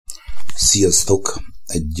Sziasztok!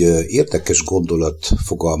 Egy érdekes gondolat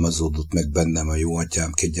fogalmazódott meg bennem a jó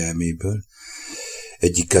atyám kegyelméből.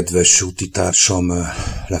 Egyik kedves útitársam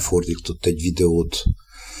lefordított egy videót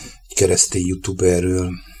egy keresztény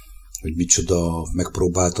youtuberről, hogy micsoda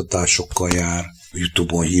megpróbáltatásokkal jár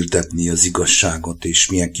YouTube-on hirdetni az igazságot, és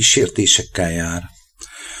milyen kísértésekkel jár.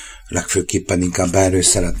 Legfőképpen inkább erről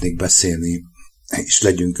szeretnék beszélni, és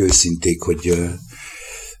legyünk őszinték, hogy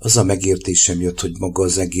az a megértésem jött, hogy maga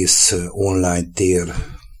az egész online tér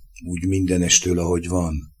úgy mindenestől, ahogy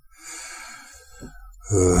van.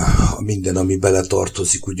 Minden, ami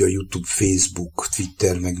beletartozik, ugye a YouTube, Facebook,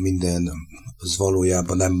 Twitter, meg minden, az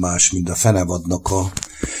valójában nem más, mint a Fenevadnak a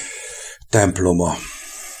temploma,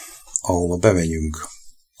 ahova bemegyünk.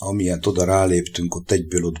 Amilyet oda ráléptünk, ott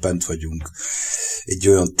egyből ott bent vagyunk. Egy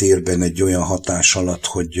olyan térben, egy olyan hatás alatt,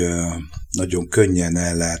 hogy nagyon könnyen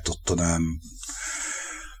el lehet ottanám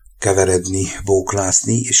keveredni,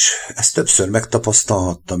 bóklászni, és ezt többször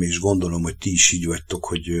megtapasztalhattam, és gondolom, hogy ti is így vagytok,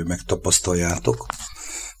 hogy megtapasztaljátok.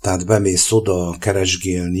 Tehát bemész oda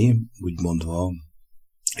keresgélni, úgy mondva,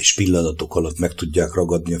 és pillanatok alatt meg tudják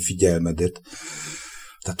ragadni a figyelmedet.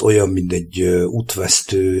 Tehát olyan, mint egy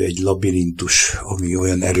útvesztő, egy labirintus, ami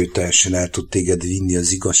olyan erőteljesen el tud téged vinni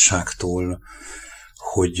az igazságtól,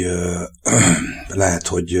 hogy lehet,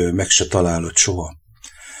 hogy meg se találod soha.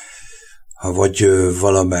 Ha vagy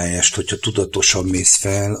valamelyest, hogyha tudatosan mész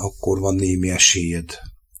fel, akkor van némi esélyed,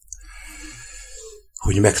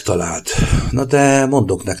 hogy megtaláld. Na de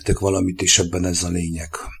mondok nektek valamit, és ebben ez a lényeg.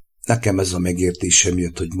 Nekem ez a megértésem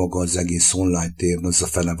jött, hogy maga az egész online tér, az a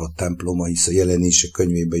Fenevad temploma, hisz a Jelenések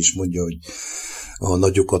könyvében is mondja, hogy a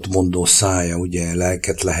nagyokat mondó szája, ugye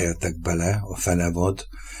lelket leheltek bele, a Fenevad,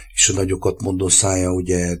 és a nagyokat mondó szája,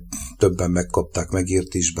 ugye többen megkapták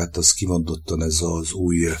megértésbe, hát az kimondottan ez az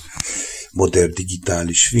új modern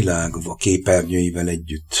digitális világ, a képernyőivel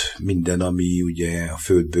együtt, minden, ami ugye a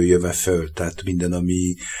földből jöve föl, tehát minden,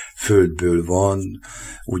 ami földből van,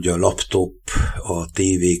 ugye a laptop, a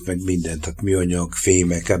tévék, meg minden, tehát műanyag,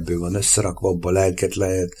 fémek, ebből van összerakva, abba lelket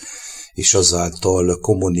lehet, és azáltal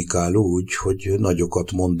kommunikál úgy, hogy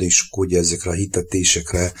nagyokat mond, és ugye ezekre a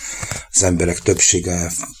hitetésekre az emberek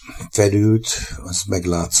többsége felült, az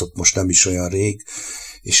meglátszott most nem is olyan rég,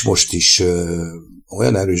 és most is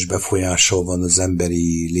olyan erős befolyással van az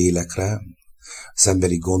emberi lélekre, az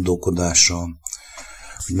emberi gondolkodásra,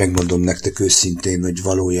 hogy megmondom nektek őszintén, hogy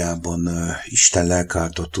valójában Isten lelke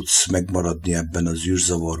által tudsz megmaradni ebben az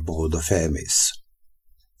űrzavarba, oda felmész.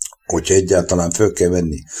 Hogyha egyáltalán föl kell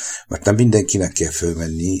venni, mert nem mindenkinek kell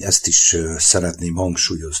fölvenni, ezt is szeretném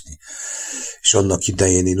hangsúlyozni. És annak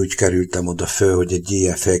idején én úgy kerültem oda föl, hogy egy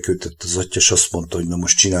éjjel felküldött az atya, és azt mondta, hogy na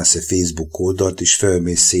most csinálsz egy Facebook oldalt, és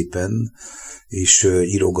felmész szépen, és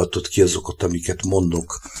írogatod ki azokat, amiket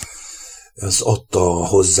mondok. Az adta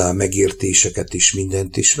hozzá megértéseket és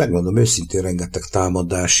mindent, és megmondom őszintén, rengeteg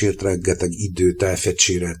támadásért, rengeteg időt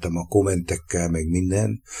elfecséreltem a kommentekkel, meg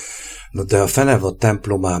minden. Na de a Fenevad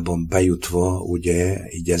templomában bejutva, ugye,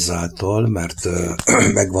 így ezáltal, mert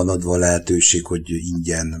megvan adva a lehetőség, hogy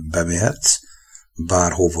ingyen bemehetsz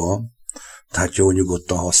bárhova, tehát jó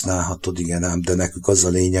nyugodtan használhatod, igen ám, de nekük az a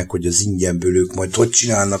lényeg, hogy az ingyenből ők majd hogy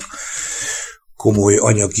csinálnak komoly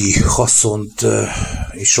anyagi haszont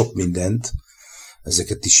és sok mindent.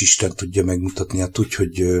 Ezeket is Isten tudja megmutatni, hát úgy,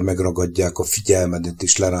 hogy megragadják a figyelmedet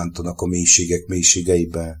és lerántanak a mélységek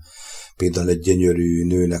mélységeibe. Például egy gyönyörű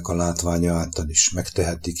nőnek a látványa által is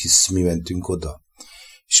megtehetik, hisz mi mentünk oda.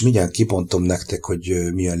 És mindjárt kibontom nektek,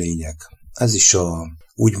 hogy mi a lényeg. Ez is a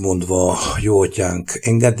úgymondva jó atyánk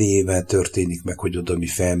engedélyével történik meg, hogy oda mi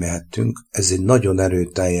felmehettünk. Ez egy nagyon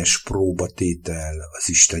erőteljes próbatétel az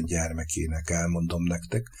Isten gyermekének, elmondom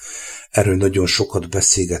nektek. Erről nagyon sokat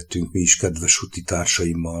beszélgettünk mi is kedves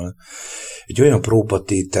utitársaimmal. Egy olyan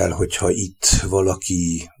próbatétel, hogyha itt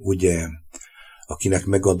valaki, ugye, akinek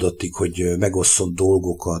megadatik, hogy megosszon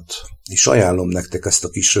dolgokat, és ajánlom nektek ezt a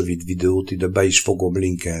kis rövid videót, ide be is fogom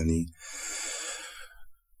linkelni,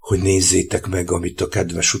 hogy nézzétek meg, amit a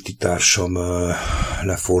kedves utitársam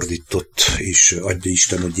lefordított, és adja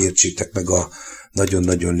Isten, hogy értsétek meg a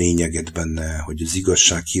nagyon-nagyon lényeget benne, hogy az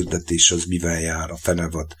igazság hirdetés az mivel jár a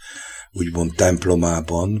Fenevad, úgymond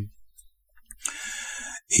templomában,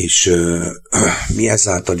 és mi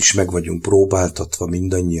ezáltal is meg vagyunk próbáltatva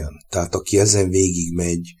mindannyian. Tehát aki ezen végig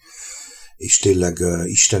megy, és tényleg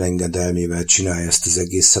Isten engedelmével csinálja ezt az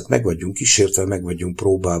egészet, meg vagyunk kísértve, meg vagyunk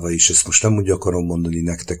próbálva, és ezt most nem úgy akarom mondani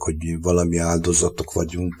nektek, hogy valami áldozatok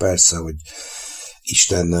vagyunk, persze, hogy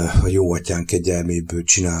Isten a jó atyán kegyelméből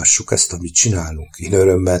csinálssuk ezt, amit csinálunk. Én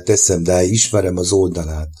örömmel teszem, de ismerem az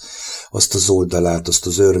oldalát, azt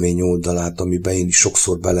az örvény oldalát, amiben én is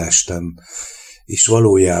sokszor beleestem, és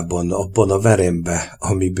valójában abban a verembe,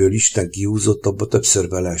 amiből Isten kihúzott, abba többször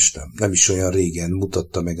beleestem. Nem is olyan régen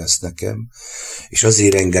mutatta meg ezt nekem, és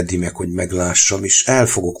azért engedi meg, hogy meglássam, és el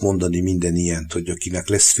fogok mondani minden ilyent, hogy akinek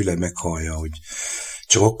lesz füle, meghallja, hogy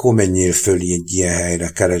csak akkor menjél föl egy ilyen helyre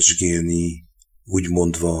keresgélni, úgy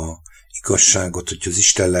mondva igazságot, hogy az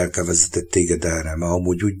Isten lelke vezetett téged erre, mert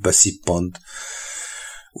amúgy úgy beszippant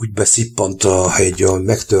egy olyan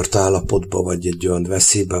megtört állapotba, vagy egy olyan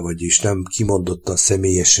veszélybe, vagyis nem kimondottan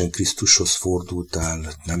személyesen Krisztushoz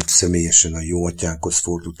fordultál, nem személyesen a jó atyánkhoz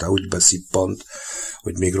fordultál, úgy beszippant,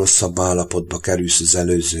 hogy még rosszabb állapotba kerülsz az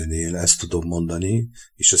előzőnél, ezt tudom mondani,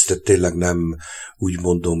 és ezt tényleg nem úgy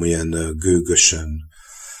mondom ilyen gőgösen,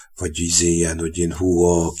 vagy ilyen, hogy én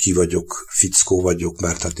ki vagyok, fickó vagyok,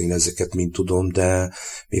 mert hát én ezeket mind tudom, de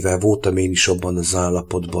mivel voltam én is abban az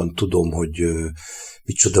állapotban, tudom, hogy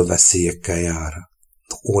micsoda veszélyekkel jár,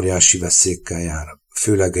 óriási veszélyekkel jár,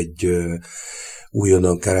 főleg egy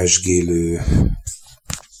újonnan keresgélő,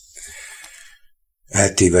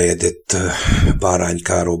 eltévejedett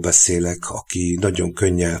báránykáról beszélek, aki nagyon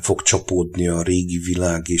könnyen fog csapódni a régi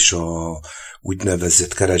világ és a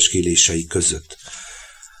úgynevezett keresgélései között.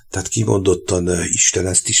 Tehát kimondottan Isten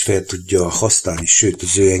ezt is fel tudja használni, sőt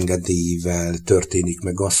az ő engedélyével történik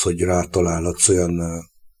meg az, hogy rátalálhatsz olyan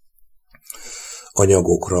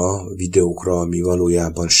anyagokra, videókra, ami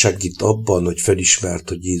valójában segít abban, hogy felismert,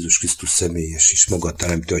 hogy Jézus Krisztus személyes, és maga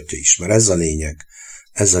teremtő atya is. Mert ez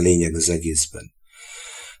a lényeg az egészben.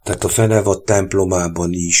 Tehát a Fenevad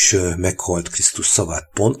templomában is meghalt Krisztus szavát.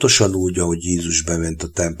 Pontosan úgy, ahogy Jézus bement a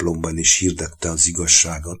templomban, és hirdette az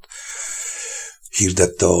igazságot.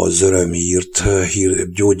 Hirdette az örömhírt,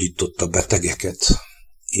 gyógyította betegeket,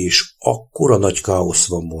 és akkora nagy káosz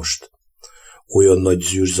van most, olyan nagy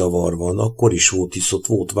zűrzavar van, akkor is volt iszott,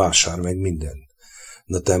 volt vásár, meg minden.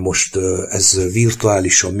 Na de most ez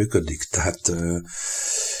virtuálisan működik, tehát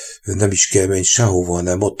nem is kell menni sehova,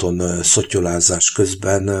 hanem otthon szotyolázás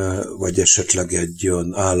közben, vagy esetleg egy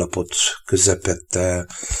olyan állapot közepette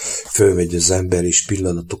fölmegy az ember, és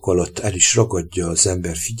pillanatok alatt el is ragadja az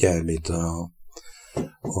ember figyelmét a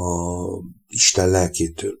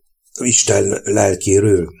Isten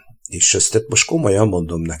lelkéről. És ezt most komolyan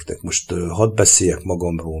mondom nektek, most hadd beszéljek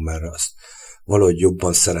magamról, mert azt valahogy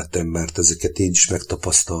jobban szeretem, mert ezeket én is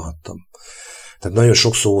megtapasztalhattam. Tehát nagyon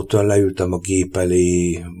sokszor óta leültem a gép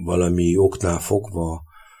elé valami oknál fogva,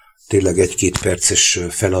 tényleg 1-2 perces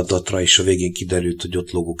feladatra, és a végén kiderült, hogy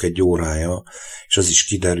ott lógok egy órája, és az is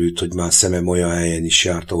kiderült, hogy már szemem olyan helyen is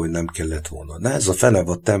járt, ahol nem kellett volna. Na ez a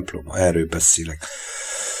Fenevad temploma, erről beszélek.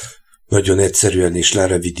 Nagyon egyszerűen és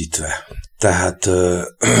lerövidítve. Tehát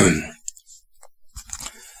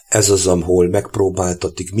ez az, ahol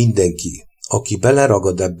megpróbáltatik mindenki, aki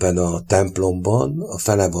beleragad ebben a templomban, a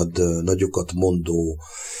Fenevad nagyokat mondó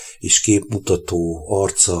és képmutató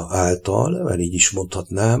arca által, mert így is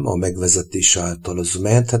mondhatnám, a megvezetés által az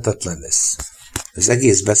menthetetlen lesz. Az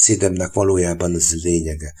egész beszédemnek valójában ez a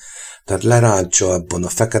lényege. Tehát leráncsa abban a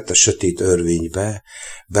fekete-sötét örvénybe,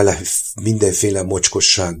 bele mindenféle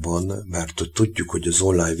mocskosságban, mert tudjuk, hogy az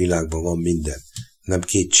online világban van minden, nem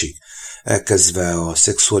kétség. Elkezdve a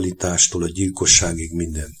szexualitástól a gyilkosságig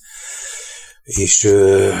minden. És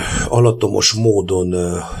alattomos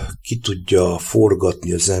módon ki tudja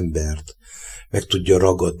forgatni az embert, meg tudja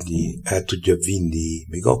ragadni, el tudja vinni,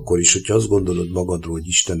 még akkor is, hogyha azt gondolod magadról, hogy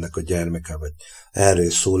Istennek a gyermeke vagy.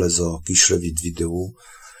 Erről szól ez a kis rövid videó.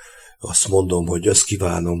 Azt mondom, hogy azt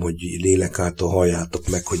kívánom, hogy lélek által halljátok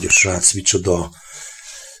meg, hogy a srác micsoda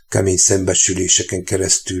kemény szembesüléseken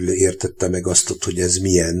keresztül értette meg azt, hogy ez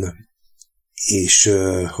milyen, és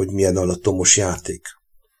hogy milyen alattomos játék.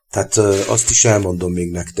 Tehát azt is elmondom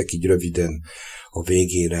még nektek így röviden a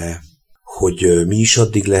végére, hogy mi is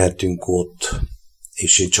addig lehetünk ott,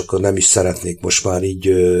 és én csak nem is szeretnék most már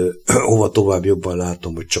így hova tovább jobban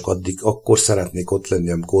látom, hogy csak akkor szeretnék ott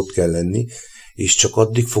lenni, amikor ott kell lenni, és csak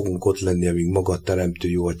addig fogunk ott lenni, amíg maga a teremtő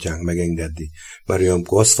jó atyánk megengedi. Mert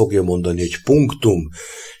olyankor azt fogja mondani, hogy punktum,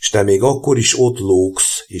 és te még akkor is ott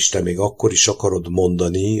lógsz, és te még akkor is akarod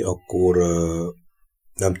mondani, akkor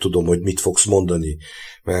nem tudom, hogy mit fogsz mondani.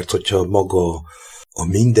 Mert hogyha maga a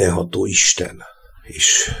mindenható Isten,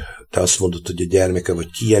 és te azt mondod, hogy a gyermeke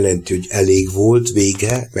vagy, kijelenti, hogy elég volt,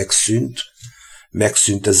 vége,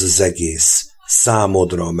 megszűnt ez az egész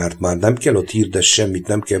számodra, mert már nem kell ott hirdess semmit,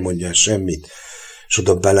 nem kell mondjál semmit, és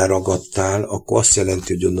oda beleragadtál, akkor azt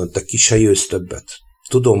jelenti, hogy onnan te ki se jössz többet.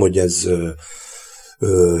 Tudom, hogy ez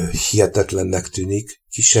hihetetlennek tűnik,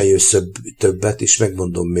 ki se jössz többet, és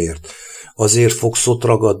megmondom miért. Azért fogsz ott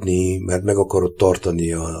ragadni, mert meg akarod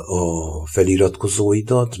tartani a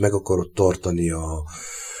feliratkozóidat, meg akarod tartani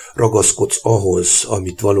ragaszkodsz ahhoz,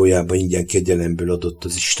 amit valójában ingyen kegyelemből adott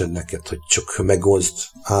az Isten neked, hogy csak megoszd,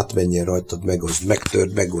 átmenjen rajtad, megoszd,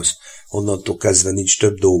 megtörd, megoszd, onnantól kezdve nincs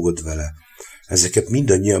több dolgod vele. Ezeket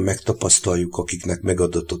mindannyian megtapasztaljuk, akiknek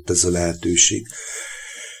megadatott ez a lehetőség,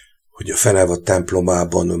 hogy a Fenevad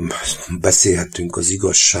templomában beszélhetünk az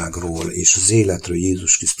igazságról és az életről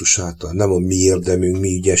Jézus Krisztus által. Nem a mi érdemünk,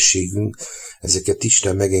 mi ügyességünk, ezeket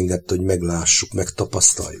Isten megengedte, hogy meglássuk,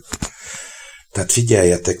 megtapasztaljuk. Tehát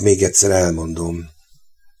figyeljetek, még egyszer elmondom,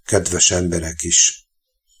 kedves emberek is,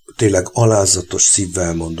 tényleg alázatos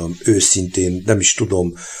szívvel mondom, őszintén, nem is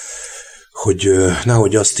tudom, hogy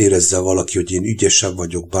nehogy azt érezze valaki, hogy én ügyesebb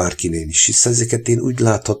vagyok bárkinél is, hiszen ezeket én úgy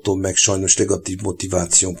láthatom meg, sajnos negatív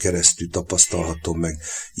motiváción keresztül tapasztalhatom meg,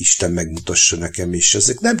 Isten megmutassa nekem, és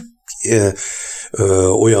ezek nem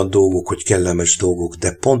olyan dolgok, hogy kellemes dolgok,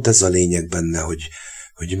 de pont ez a lényeg benne,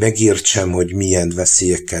 hogy megértsem, hogy milyen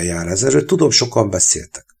veszélyekkel jár ez. Erről tudom, sokan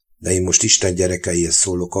beszéltek. De én most Isten gyerekeihez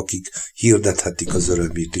szólok, akik hirdethetik az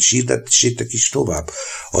örömét, és hirdetsétek is tovább,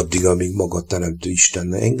 addig, amíg maga teremtő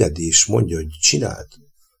Isten engedi, és mondja, hogy csináld.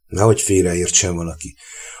 Nehogy félreértsen valaki,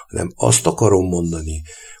 hanem azt akarom mondani,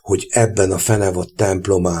 hogy ebben a Fenevad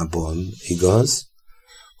templomában, igaz,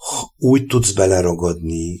 úgy tudsz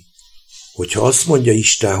beleragadni, hogyha azt mondja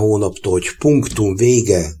Isten hónaptól, hogy punktum,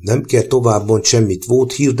 vége, nem kell tovább mond semmit,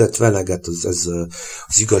 volt hirdetve eleget, ez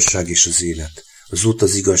az igazság és az élet. Az út,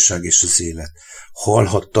 az igazság és az élet.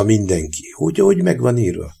 Hallhatta mindenki. Hogy megvan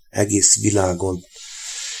írva? Egész világon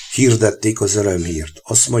hirdették az örömhírt.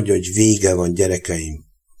 Azt mondja, hogy vége van, gyerekeim.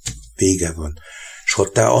 Vége van. És ha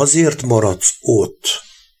te azért maradsz ott,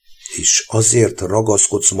 és azért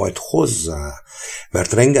ragaszkodsz majd hozzá,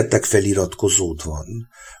 mert rengeteg feliratkozód van,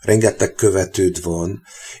 rengeteg követőd van,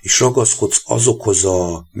 és ragaszkodsz azokhoz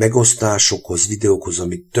a megosztásokhoz, videókhoz,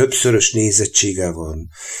 amit többszörös nézettsége van,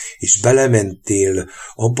 és belementél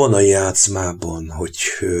abban a játszmában, hogy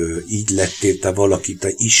így lettél te valaki,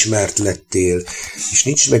 te ismert lettél, és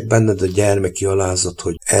nincs meg benned a gyermeki alázat,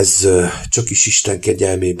 hogy ez csak is Isten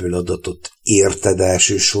kegyelméből adatott. Érted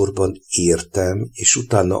elsősorban, értem, és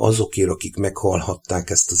utána azokért, akik meghallhatták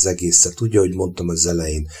ezt az egészet, ugye, ahogy mondtam az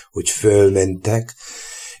elején, hogy fölmentek,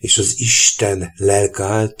 és az Isten lelke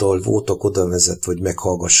által voltak oda vezetve, hogy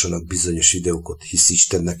meghallgassanak bizonyos videókat, hisz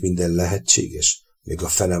Istennek minden lehetséges, még a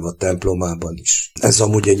Fenevad templomában is. Ez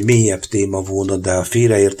amúgy egy mélyebb téma volna, de a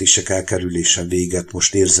félreértések elkerülése véget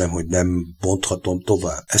most érzem, hogy nem mondhatom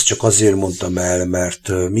tovább. Ezt csak azért mondtam el,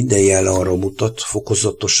 mert minden jel arra mutat,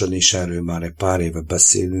 fokozatosan, és erről már egy pár éve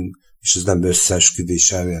beszélünk, és ez nem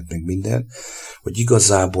összeesküvés elmélet meg minden, hogy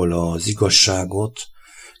igazából az igazságot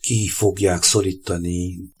ki fogják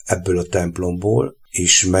szorítani ebből a templomból,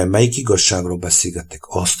 és melyik igazságról beszélgetek?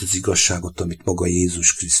 Azt az igazságot, amit maga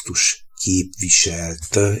Jézus Krisztus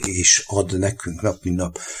képviselt, és ad nekünk nap mint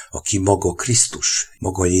nap, aki maga Krisztus,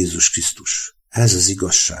 maga Jézus Krisztus. Ez az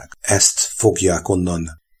igazság. Ezt fogják onnan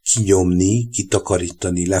kinyomni,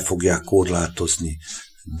 kitakarítani, le fogják korlátozni,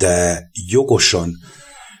 de jogosan,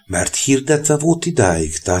 mert hirdetve volt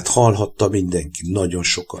idáig, tehát hallhatta mindenki, nagyon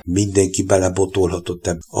sokan. Mindenki belebotolhatott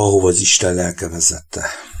ebbe, ahova az Isten lelke vezette.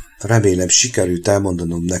 Remélem sikerült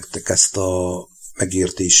elmondanom nektek ezt a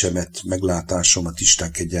megértésemet, meglátásomat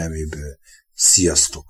Isten kegyelméből. Sziasztok!